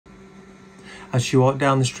As she walked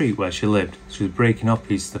down the street where she lived, she was breaking off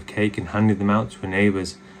pieces of cake and handing them out to her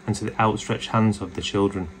neighbours and to the outstretched hands of the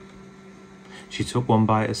children. She took one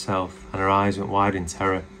bite herself and her eyes went wide in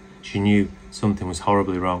terror. She knew something was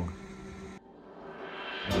horribly wrong.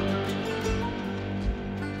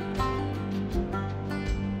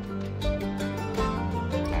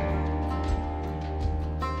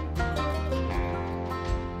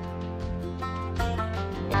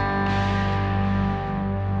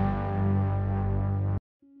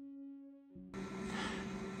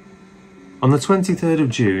 On the 23rd of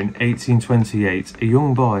June 1828, a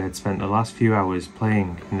young boy had spent the last few hours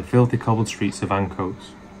playing in the filthy cobbled streets of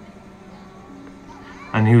Ancoats.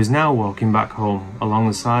 And he was now walking back home along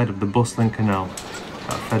the side of the bustling canal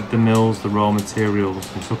that fed the mills the raw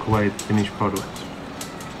materials and took away the finished products.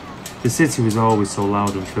 The city was always so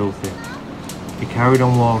loud and filthy. He carried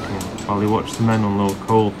on walking while he watched the men unload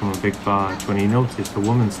coal from a big barge when he noticed a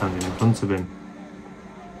woman standing in front of him.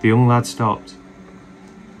 The young lad stopped,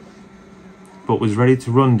 but was ready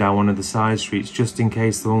to run down one of the side streets just in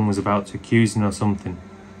case the woman was about to accuse him of something,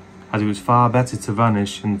 as it was far better to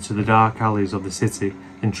vanish into the dark alleys of the city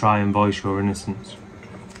than try and voice your innocence.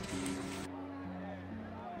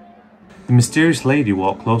 The mysterious lady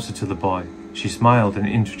walked closer to the boy. She smiled and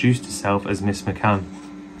introduced herself as Miss McCann,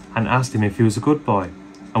 and asked him if he was a good boy,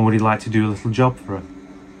 and would he like to do a little job for her.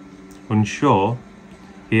 Unsure,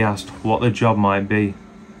 he asked what the job might be.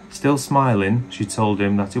 Still smiling, she told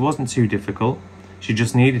him that it wasn't too difficult. She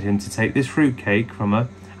just needed him to take this fruit cake from her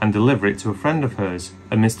and deliver it to a friend of hers,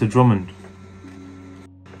 a Mr. Drummond.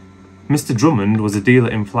 Mr. Drummond was a dealer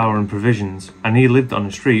in flour and provisions, and he lived on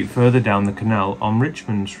a street further down the canal on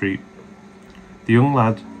Richmond Street. The young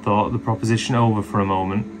lad thought the proposition over for a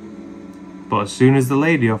moment, but as soon as the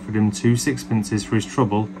lady offered him 2 sixpences for his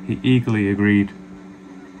trouble, he eagerly agreed.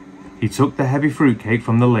 He took the heavy fruit cake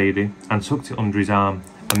from the lady and tucked it under his arm,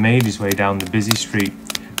 and made his way down the busy street,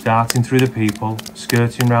 darting through the people,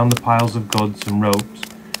 skirting round the piles of goods and ropes,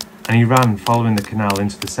 and he ran following the canal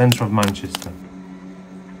into the centre of Manchester.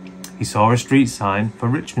 He saw a street sign for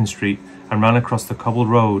Richmond Street and ran across the cobbled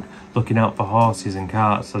road, looking out for horses and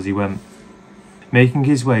carts as he went. Making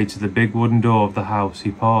his way to the big wooden door of the house,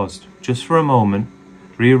 he paused, just for a moment,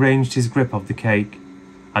 rearranged his grip of the cake,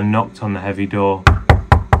 and knocked on the heavy door.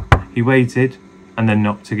 He waited, and then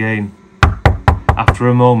knocked again. After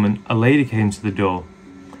a moment, a lady came to the door.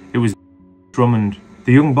 It was Drummond.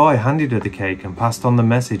 The young boy handed her the cake and passed on the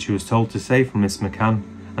message he was told to say from Miss McCann,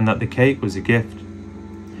 and that the cake was a gift.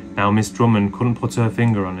 Now Miss Drummond couldn't put her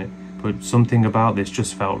finger on it, but something about this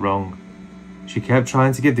just felt wrong. She kept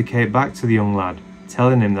trying to give the cake back to the young lad,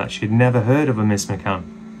 telling him that she had never heard of a Miss McCann,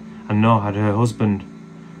 and nor had her husband,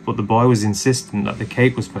 but the boy was insistent that the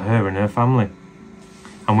cake was for her and her family.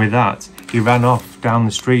 And with that, he ran off down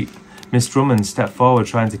the street. Miss Drummond stepped forward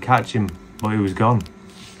trying to catch him, but he was gone.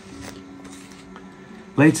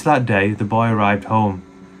 Later that day, the boy arrived home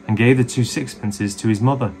and gave the 2 sixpences to his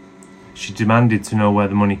mother. She demanded to know where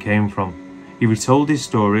the money came from. He retold his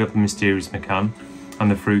story of the mysterious McCann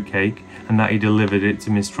and the fruit cake, and that he delivered it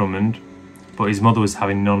to Miss Drummond, but his mother was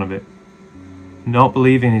having none of it. Not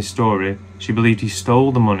believing his story, she believed he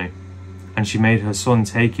stole the money, and she made her son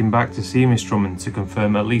take him back to see Miss Drummond to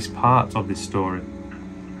confirm at least part of this story.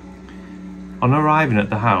 On arriving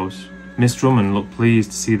at the house, Miss Drummond looked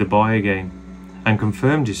pleased to see the boy again, and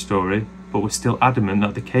confirmed his story, but was still adamant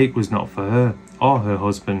that the cake was not for her or her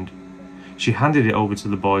husband. She handed it over to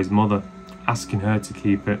the boy's mother, asking her to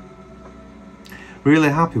keep it. Really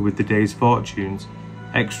happy with the day's fortunes,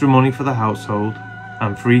 extra money for the household,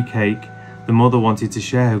 and free cake, the mother wanted to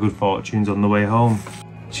share her good fortunes on the way home.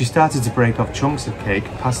 She started to break off chunks of cake,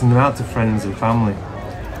 passing them out to friends and family.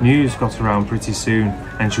 News got around pretty soon,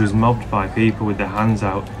 and she was mobbed by people with their hands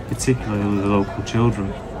out, particularly the local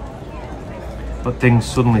children. But things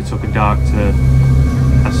suddenly took a dark turn.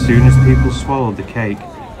 As soon as people swallowed the cake,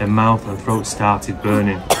 their mouth and throat started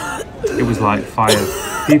burning. It was like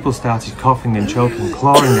fire. People started coughing and choking,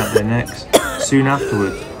 clawing at their necks. Soon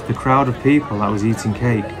afterward, the crowd of people that was eating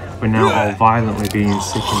cake were now all violently being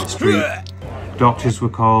sick in the street. Doctors were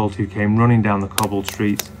called, who came running down the cobbled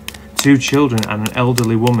streets. 2 children and an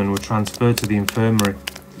elderly woman were transferred to the infirmary,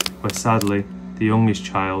 where sadly, the youngest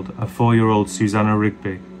child, a 4-year-old Susanna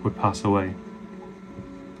Rigby, would pass away.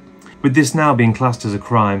 With this now being classed as a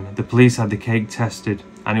crime, the police had the cake tested,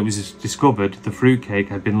 and it was discovered the fruit cake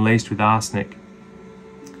had been laced with arsenic,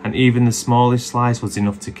 and even the smallest slice was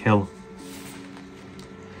enough to kill.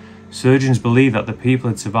 Surgeons believed that the people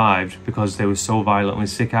had survived because they were so violently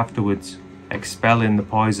sick afterwards, expelling the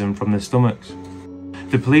poison from their stomachs.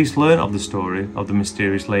 The police learnt of the story of the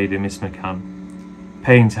mysterious lady, Miss McCann,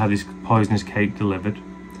 paying to have this poisonous cake delivered,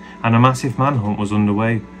 and a massive manhunt was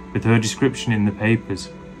underway, with her description in the papers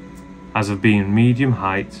as of being medium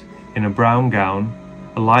height, in a brown gown,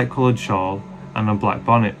 a light-coloured shawl and a black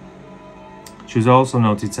bonnet. She was also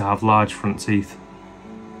noted to have large front teeth.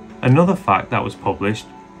 Another fact that was published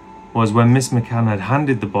was when Miss McCann had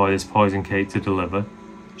handed the boy this poison cake to deliver,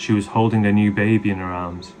 she was holding a new baby in her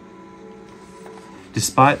arms.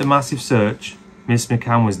 Despite the massive search, Miss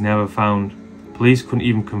McCann was never found. Police couldn't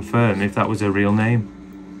even confirm if that was her real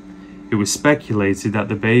name. It was speculated that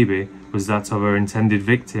the baby was that of her intended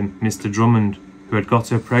victim, Mr. Drummond, who had got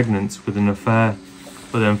her pregnant with an affair,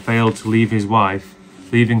 but then failed to leave his wife,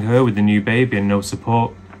 leaving her with the new baby and no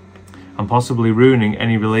support, and possibly ruining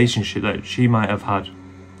any relationship that she might have had.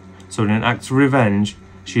 So in an act of revenge,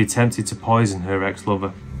 she attempted to poison her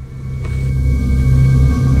ex-lover.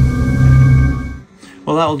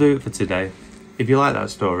 Well, that'll do it for today. If you like that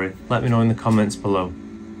story, let me know in the comments below.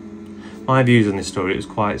 My views on this story, it was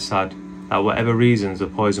quite sad that whatever reasons the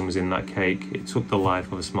poison was in that cake, it took the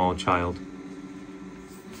life of a small child.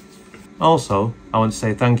 Also, I want to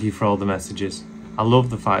say thank you for all the messages. I love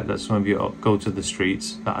the fact that some of you go to the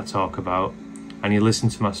streets that I talk about and you listen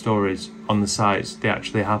to my stories on the sites they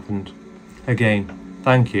actually happened. Again,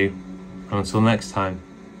 thank you, and until next time,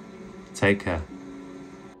 take care.